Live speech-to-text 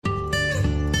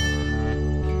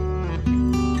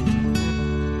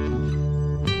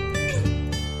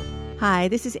Hi,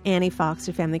 this is Annie Fox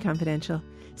of Family Confidential,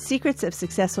 Secrets of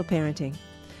Successful Parenting.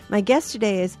 My guest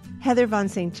today is Heather Von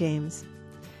St. James.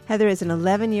 Heather is an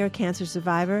 11-year cancer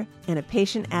survivor and a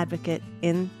patient advocate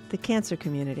in the cancer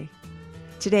community.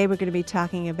 Today we're going to be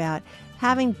talking about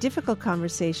having difficult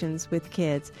conversations with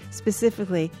kids,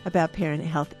 specifically about parent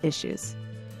health issues.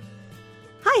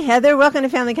 Hi, Heather. Welcome to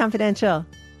Family Confidential.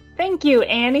 Thank you,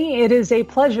 Annie. It is a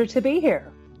pleasure to be here.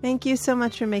 Thank you so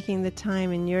much for making the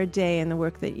time in your day and the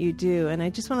work that you do. And I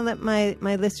just want to let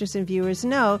my listeners and viewers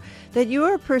know that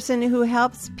you're a person who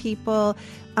helps people.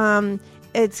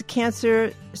 It's a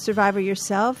cancer survivor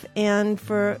yourself, and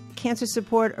for cancer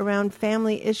support around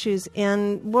family issues.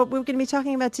 And what we're going to be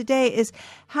talking about today is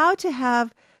how to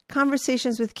have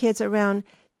conversations with kids around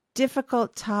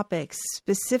difficult topics,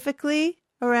 specifically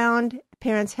around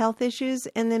parents' health issues,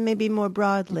 and then maybe more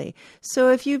broadly. So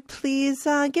if you please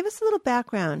give us a little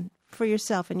background for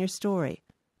yourself and your story.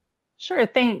 Sure,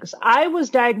 thanks. I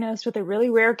was diagnosed with a really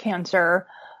rare cancer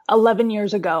 11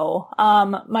 years ago.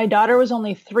 My daughter was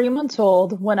only 3 months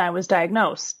old when I was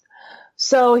diagnosed.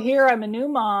 So here I'm a new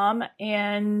mom,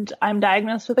 and I'm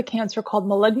diagnosed with a cancer called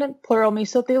malignant pleural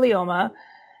mesothelioma,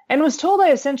 and was told I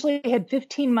essentially had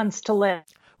 15 months to live.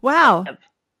 Wow.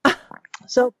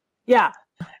 So, yeah.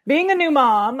 Being a new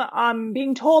mom,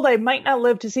 being told I might not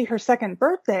live to see her second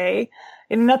birthday,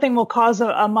 and nothing will cause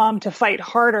a mom to fight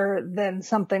harder than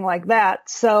something like that.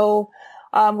 So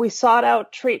we sought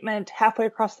out treatment halfway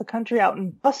across the country out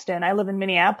in Boston. I live in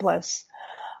Minneapolis.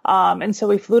 And so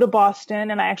we flew to Boston,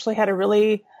 and I actually had a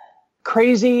really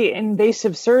crazy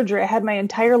invasive surgery. I had my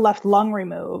entire left lung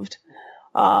removed.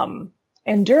 And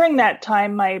during that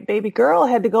time, my baby girl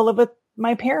had to go live with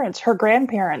my parents, her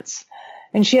grandparents.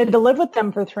 And she had to live with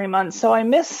them for 3 months. So I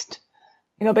missed,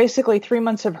 basically 3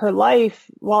 months of her life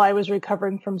while I was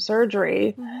recovering from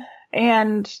surgery. Mm-hmm.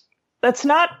 And that's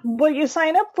not what you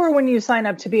sign up for when you sign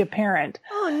up to be a parent.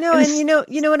 Oh, no. And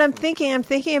you know what I'm thinking? I'm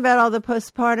thinking about all the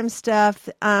postpartum stuff.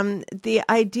 The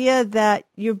idea that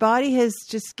your body has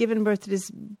just given birth to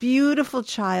this beautiful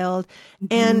child, mm-hmm.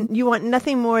 and you want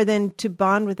nothing more than to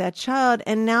bond with that child.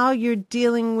 And now you're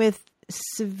dealing with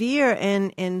severe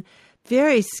and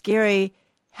very scary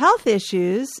health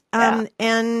issues.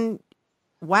 And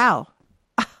wow.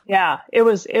 Yeah, it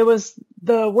was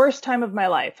the worst time of my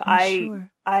life. Sure.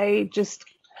 I just,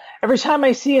 every time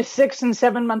I see a 6 and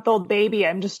 7 month old baby,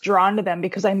 I'm just drawn to them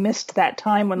because I missed that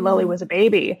time when Lily was a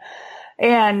baby.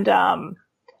 And,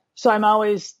 so I'm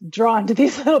always drawn to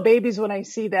these little babies when I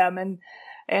see them.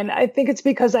 And I think it's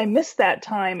because I missed that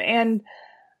time. And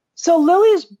so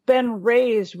Lily's been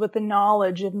raised with the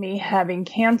knowledge of me having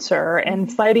cancer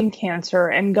and fighting cancer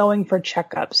and going for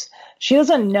checkups. She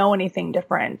doesn't know anything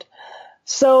different.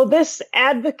 So this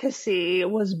advocacy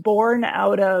was born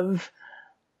out of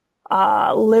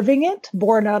living it,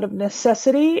 born out of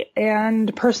necessity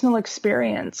and personal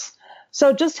experience.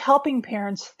 So just helping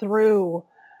parents through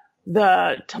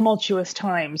the tumultuous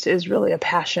times is really a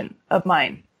passion of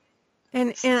mine.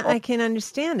 And I can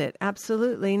understand it.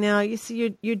 Absolutely. Now, you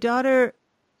see, your daughter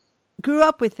grew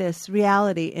up with this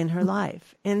reality in her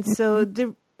life. And so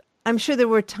I'm sure there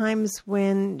were times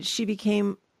when she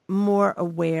became more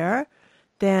aware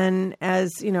than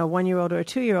as, 1-year-old or a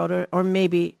 2-year-old, or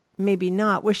maybe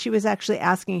not, where she was actually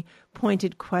asking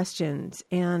pointed questions.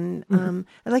 And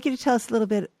I'd like you to tell us a little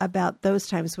bit about those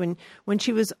times when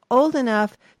she was old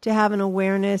enough to have an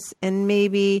awareness and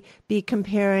maybe be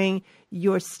comparing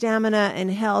your stamina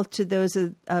and health to those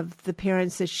of the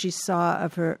parents that she saw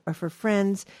of her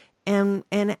friends,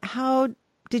 and how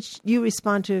did you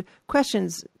respond to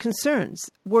questions, concerns,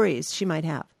 worries she might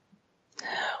have?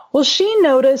 Well, she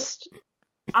noticed,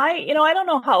 I don't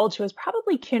know how old she was,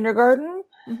 probably kindergarten.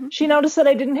 Mm-hmm. She noticed that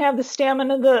I didn't have the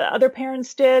stamina the other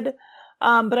parents did,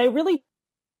 but I really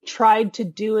tried to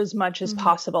do as much as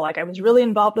possible. Like, I was really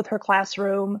involved with her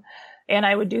classroom, and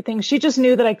I would do things. She just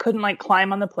knew that I couldn't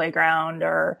climb on the playground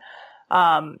or,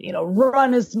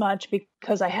 run as much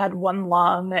because I had one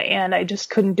lung and I just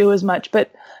couldn't do as much.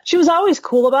 But she was always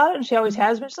cool about it, and she always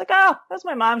has been. She's like, oh, that's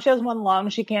my mom. She has one lung.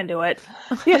 She can't do it.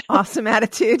 Awesome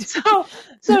attitude.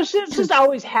 So she just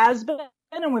always has been,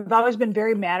 and we've always been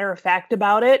very matter of fact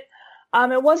about it.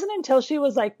 It wasn't until she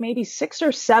was maybe 6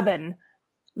 or 7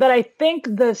 that I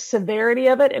think the severity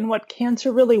of it and what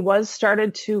cancer really was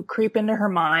started to creep into her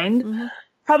mind,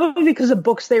 probably because of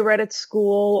books they read at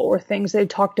school or things they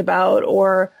talked about,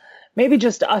 or maybe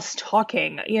just us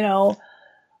talking.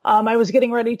 I was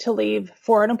getting ready to leave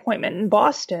for an appointment in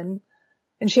Boston,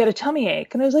 and she had a tummy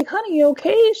ache. And I was like, honey, you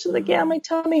okay? She's like, yeah, my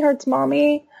tummy hurts,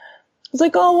 mommy. I was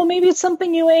like, oh, well, maybe it's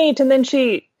something you ate. And then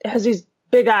she has these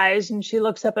big eyes, and she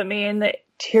looks up at me, and the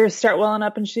tears start welling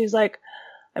up, and she's like,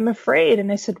 I'm afraid.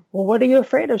 And I said, well, what are you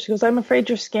afraid of? She goes, I'm afraid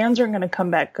your scans aren't going to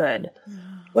come back good.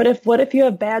 What if you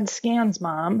have bad scans,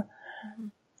 Mom?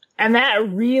 And that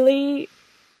really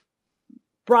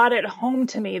brought it home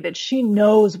to me that she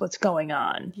knows what's going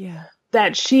on. Yeah.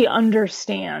 That she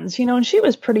understands, and she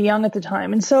was pretty young at the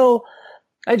time. And so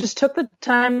I just took the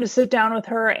time to sit down with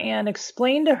her and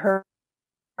explain to her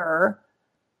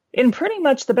in pretty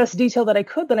much the best detail that I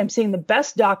could that I'm seeing the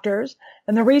best doctors.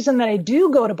 And the reason that I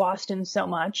do go to Boston so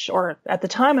much, or at the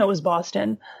time it was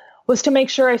Boston, was to make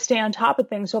sure I stay on top of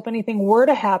things. So if anything were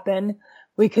to happen,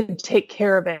 we could take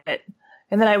care of it.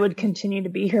 And then I would continue to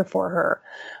be here for her.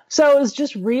 So it was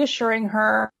just reassuring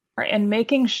her and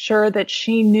making sure that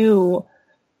she knew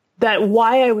that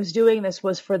why I was doing this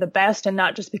was for the best and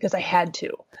not just because I had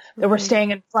to, that we're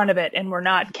staying in front of it and we're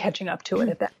not catching up to it,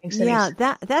 if that makes any sense.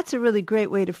 Yeah, that's a really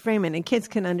great way to frame it. And kids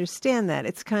can understand that.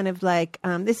 It's kind of like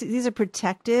these are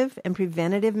protective and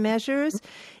preventative measures.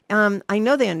 I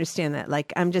know they understand that.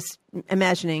 Like, I'm just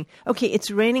imagining, okay,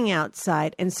 it's raining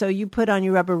outside. And so you put on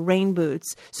your rubber rain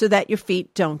boots so that your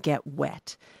feet don't get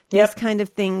wet. These kind of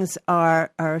things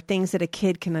are things that a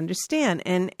kid can understand.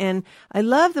 And I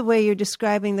love the way you're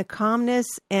describing the calmness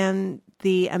and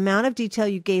the amount of detail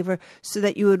you gave her so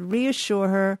that you would reassure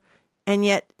her and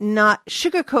yet not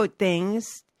sugarcoat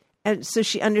things. And so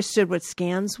she understood what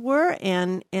scans were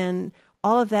and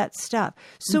all of that stuff.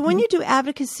 So when you do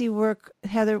advocacy work,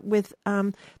 Heather, with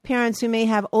parents who may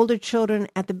have older children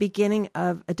at the beginning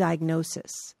of a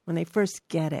diagnosis, when they first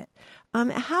get it,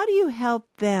 how do you help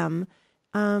them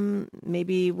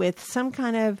maybe with some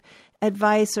kind of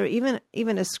advice or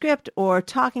even a script or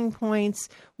talking points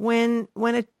when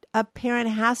a parent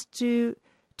has to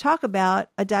talk about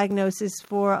a diagnosis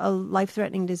for a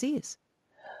life-threatening disease?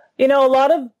 A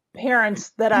lot of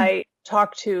parents that I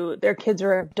talk to, their kids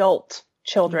are adult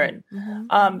children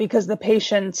because the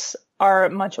patients are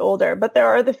much older. But there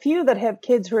are the few that have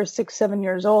kids who are 6, 7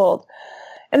 years old.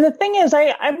 And the thing is,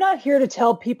 I'm not here to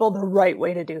tell people the right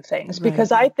way to do things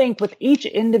because I think with each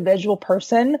individual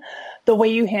person, the way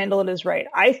you handle it is right.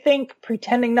 I think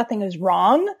pretending nothing is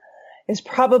wrong is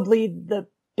probably the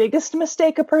biggest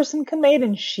mistake a person can make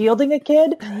in shielding a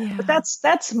kid. Yeah. But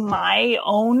that's my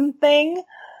own thing.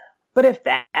 But if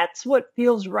that's what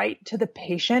feels right to the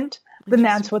patient, then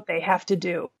that's what they have to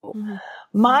do.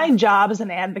 My job as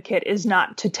an advocate is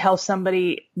not to tell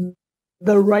somebody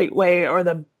the right way or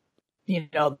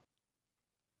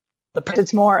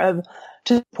it's more of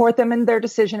to support them in their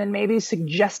decision and maybe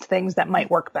suggest things that might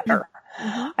work better.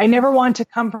 I never want to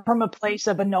come from a place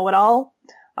of a know-it-all.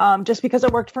 Just because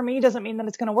it worked for me doesn't mean that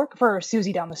it's going to work for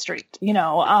Susie down the street.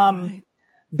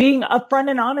 Being upfront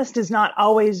and honest is not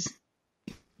always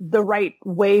the right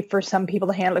way for some people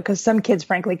to handle it because some kids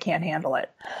frankly can't handle it.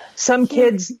 Some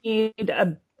kids need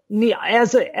a need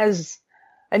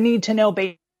to know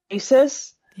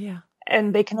basis. Yeah.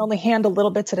 And they can only handle little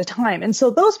bits at a time. And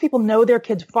so those people know their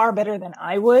kids far better than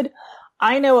I would.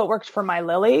 I know what works for my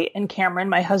Lily and Cameron,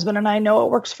 my husband and I know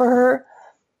what works for her,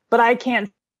 but I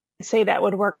can't say that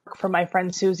would work for my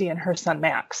friend Susie and her son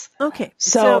Max. Okay.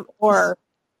 So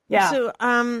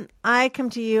I come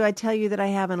to you, I tell you that I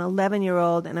have an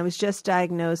 11-year-old and I was just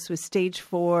diagnosed with stage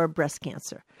 4 breast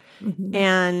cancer.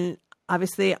 And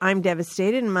obviously I'm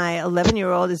devastated and my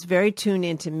 11-year-old is very tuned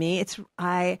into me.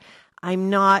 I'm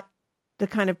not the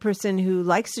kind of person who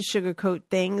likes to sugarcoat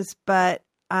things, but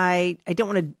I don't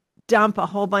want to dump a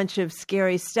whole bunch of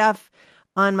scary stuff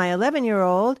on my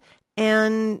 11-year-old.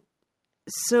 And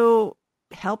so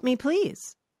help me,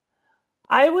 please.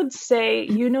 I would say,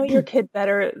 your kid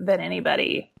better than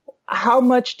anybody. How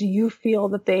much do you feel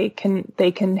that they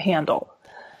can handle?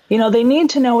 They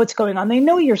need to know what's going on. They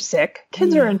know you're sick.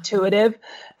 Kids are intuitive.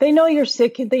 They know you're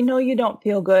sick. They know you don't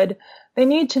feel good. They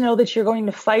need to know that you're going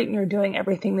to fight and you're doing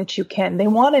everything that you can. They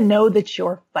want to know that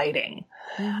you're fighting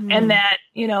and that,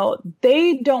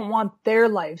 they don't want their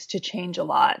lives to change a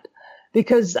lot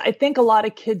because I think a lot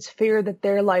of kids fear that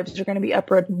their lives are going to be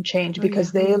uprooted and changed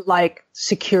because they like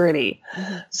security.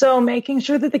 So making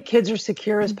sure that the kids are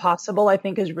secure as possible, I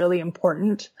think is really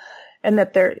important. And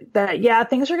that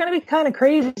things are going to be kind of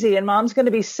crazy and mom's going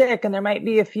to be sick and there might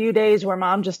be a few days where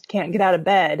mom just can't get out of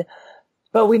bed.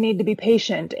 But we need to be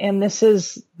patient. And this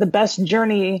is the best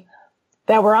journey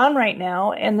that we're on right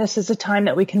now. And this is a time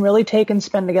that we can really take and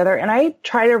spend together. And I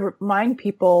try to remind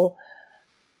people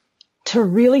to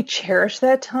really cherish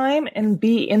that time and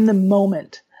be in the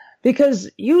moment because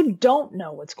you don't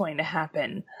know what's going to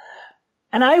happen.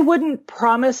 And I wouldn't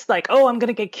promise like, oh, I'm going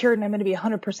to get cured and I'm going to be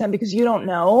 100% because you don't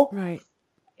know. Right.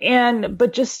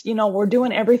 But just, we're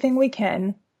doing everything we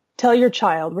can. Tell your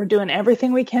child we're doing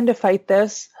everything we can to fight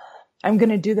this. I'm going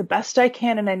to do the best I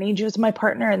can, and I need you as my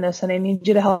partner in this, and I need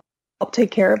you to help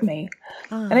take care of me.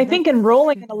 And I think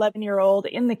enrolling an 11-year-old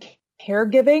in the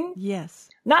caregiving, yes,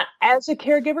 not as a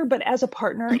caregiver, but as a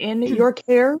partner in your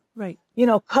care, right? You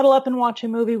know, cuddle up and watch a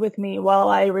movie with me while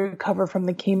I recover from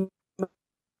the chemo.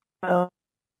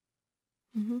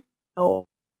 Mm-hmm.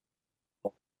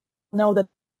 Know that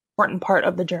important part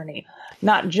of the journey,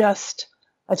 not just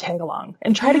a tag along,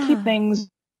 and try to keep things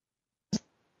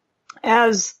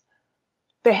as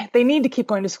they need to keep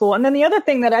going to school. And then the other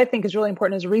thing that I think is really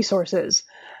important is resources.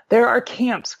 There are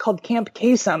camps called Camp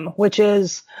Kasem, which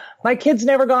is, my kid's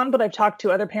never gone, but I've talked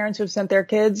to other parents who've sent their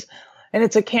kids, and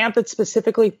it's a camp that's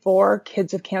specifically for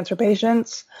kids of cancer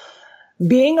patients.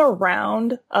 Being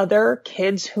around other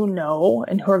kids who know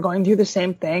and who are going through the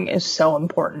same thing is so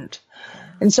important.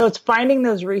 And so it's finding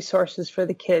those resources for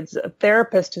the kids. A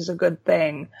therapist is a good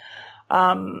thing.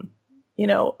 You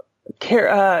know,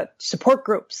 support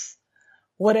groups,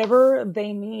 whatever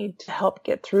they need to help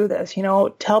get through this. You know,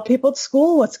 tell people at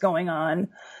school what's going on.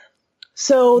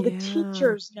 So the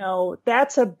teachers know.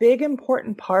 That's a big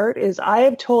important part. Is I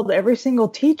have told every single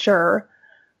teacher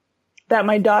that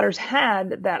my daughter's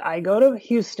had that I go to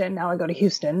Houston. Now I go to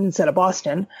Houston instead of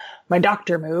Boston. My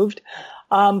doctor moved.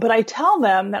 But I tell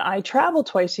them that I travel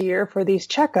twice a year for these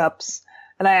checkups,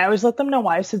 and I always let them know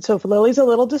why. I said, so if Lily's a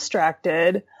little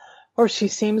distracted or she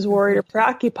seems worried or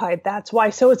preoccupied, that's why.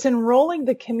 So it's enrolling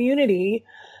the community,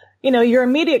 you know, your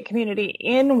immediate community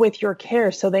in with your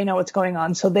care so they know what's going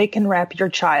on, so they can wrap your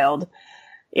child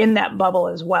in that bubble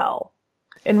as well.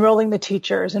 Enrolling the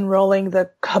teachers, enrolling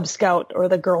the Cub Scout or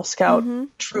the Girl Scout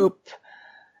troop,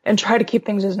 and try to keep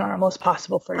things as normal as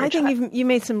possible for your child. I think you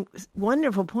made some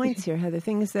wonderful points here, Heather,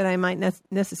 things that I might not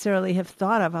necessarily have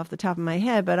thought of off the top of my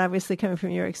head, but obviously coming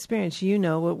from your experience, you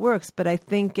know what works. But I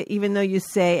think even though you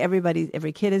say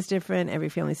every kid is different, every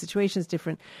family situation is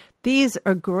different, these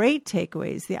are great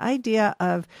takeaways. The idea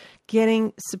of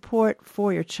getting support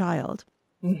for your child,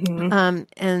 and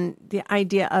the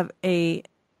idea of a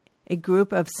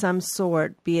group of some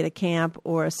sort, be it a camp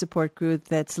or a support group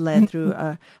that's led through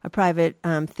a private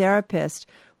therapist,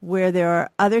 where there are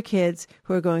other kids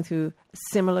who are going through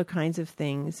similar kinds of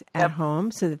things at home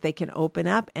so that they can open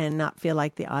up and not feel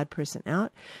like the odd person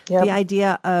out. The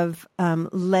idea of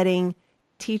letting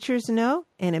teachers know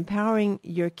and empowering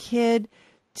your kid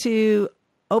to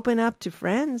open up to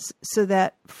friends so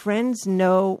that friends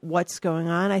know what's going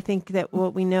on. I think that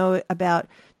what we know about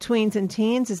tweens and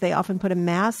teens is they often put a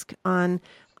mask on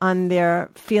their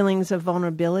feelings of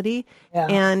vulnerability.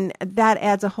 And that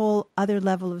adds a whole other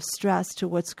level of stress to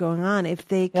what's going on. If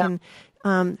they can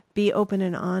be open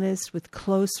and honest with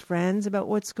close friends about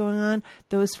what's going on,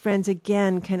 those friends,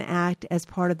 again, can act as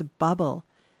part of the bubble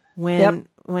when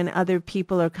other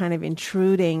people are kind of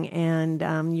intruding,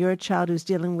 and you're a child who's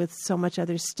dealing with so much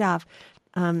other stuff,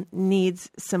 needs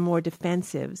some more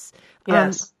defensives.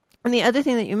 Yes. And the other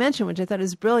thing that you mentioned, which I thought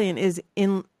is brilliant, is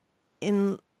in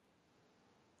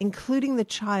including the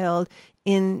child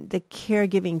in the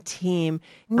caregiving team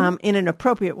in an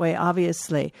appropriate way,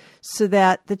 obviously, so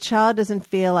that the child doesn't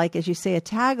feel like, as you say, a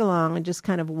tag along and just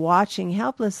kind of watching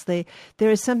helplessly. There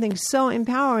is something so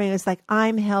empowering. It's like,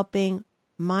 I'm helping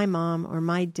my mom or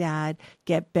my dad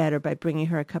get better by bringing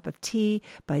her a cup of tea,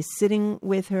 by sitting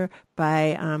with her,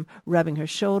 by rubbing her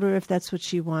shoulder if that's what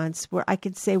she wants, where I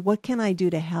could say, what can I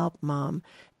do to help, Mom?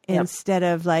 Instead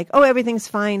of like, oh, everything's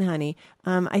fine, honey.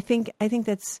 I think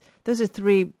those are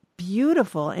three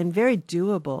beautiful and very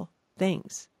doable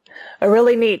things. A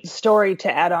really neat story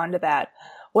to add on to that.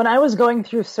 When I was going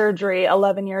through surgery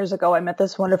 11 years ago, I met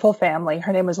this wonderful family.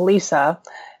 Her name was Lisa,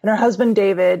 and her husband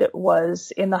David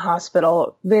was in the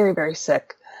hospital, very, very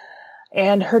sick.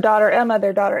 And her daughter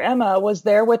Emma, was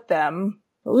there with them,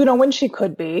 you know, when she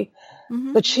could be,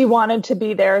 but she wanted to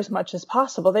be there as much as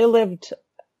possible. They lived,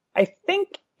 I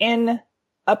think, in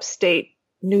upstate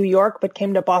New York, but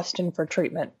came to Boston for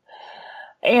treatment.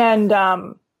 And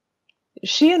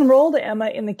she enrolled Emma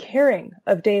in the caring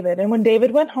of David. And when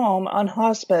David went home on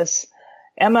hospice,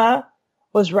 Emma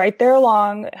was right there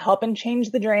along, helping change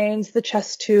the drains, the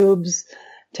chest tubes,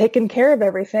 taking care of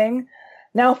everything.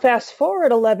 Now, fast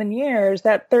forward 11 years,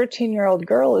 that 13-year-old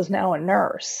girl is now a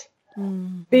nurse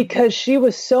because she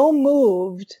was so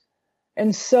moved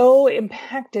and so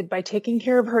impacted by taking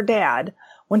care of her dad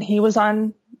when he was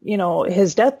on, you know,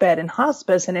 his deathbed in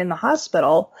hospice and in the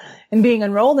hospital and being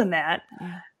enrolled in that.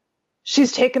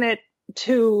 She's taken it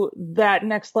to that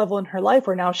next level in her life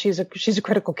where now she's a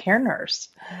critical care nurse.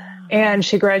 And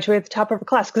she graduated at the top of her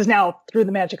class because now through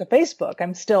the magic of Facebook,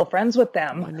 I'm still friends with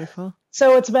them. Wonderful.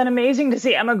 So it's been amazing to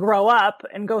see Emma grow up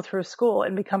and go through school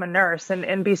and become a nurse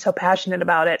and be so passionate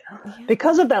about it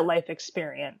because of that life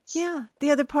experience. Yeah.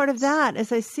 The other part of that,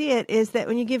 as I see it, is that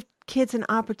when you give kids an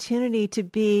opportunity to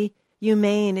be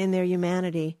humane in their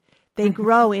humanity, they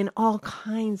grow in all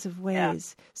kinds of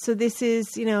ways. Yeah. So this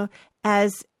is,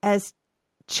 as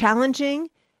challenging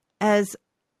as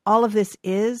all of this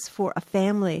is for a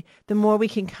family, the more we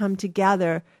can come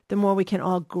together, the more we can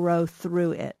all grow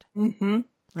through it. Mm-hmm.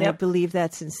 Yep. I believe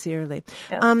that sincerely.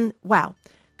 Yep. Wow.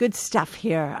 Good stuff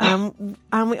here.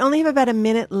 We only have about a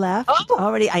minute left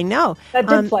already. I know. That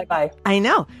did fly by. I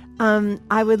know.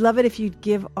 I would love it if you'd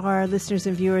give our listeners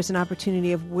and viewers an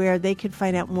opportunity of where they could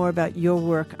find out more about your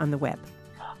work on the web.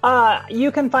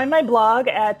 You can find my blog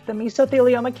at the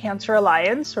Mesothelioma Cancer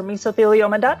Alliance or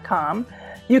mesothelioma.com.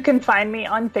 You can find me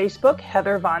on Facebook,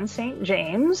 Heather Von St.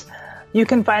 James. You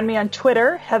can find me on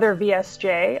Twitter, Heather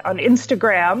VSJ, on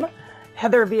Instagram,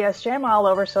 Heather VSJ. I'm all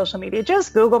over social media.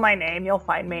 Just Google my name. You'll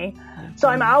find me. So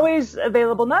I'm always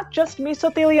available, not just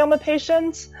mesothelioma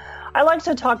patients. I like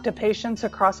to talk to patients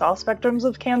across all spectrums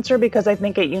of cancer because I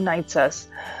think it unites us.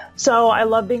 So I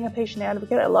love being a patient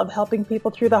advocate. I love helping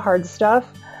people through the hard stuff.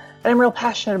 And I'm real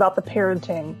passionate about the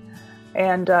parenting.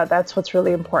 And that's what's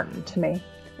really important to me.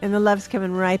 And the love's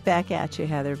coming right back at you,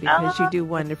 Heather, because you do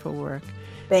wonderful work.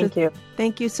 Thank you.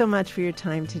 Thank you so much for your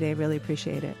time today. Really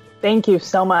appreciate it. Thank you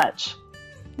so much.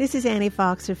 This is Annie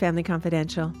Fox for Family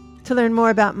Confidential. To learn more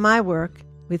about my work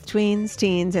with tweens,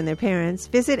 teens, and their parents,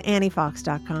 visit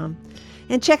AnnieFox.com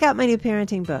and check out my new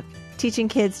parenting book, Teaching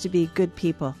Kids to Be Good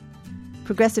People,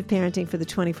 Progressive Parenting for the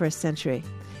 21st Century,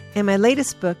 and my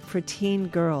latest book for teen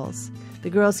girls, the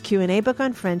Girls Q&A book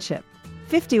on friendship,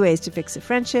 50 Ways to Fix a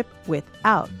Friendship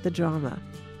Without the Drama.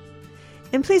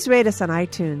 And please rate us on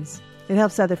iTunes. It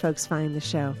helps other folks find the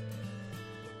show.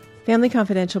 Family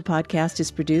Confidential podcast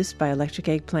is produced by Electric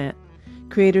Eggplant,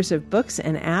 creators of books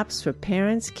and apps for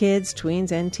parents, kids,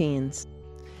 tweens, and teens.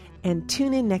 And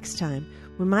tune in next time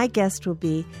when my guest will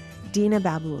be Dina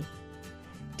Babul.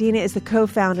 Dina is the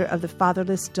co-founder of the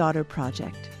Fatherless Daughter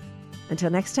Project. Until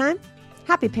next time,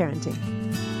 happy parenting.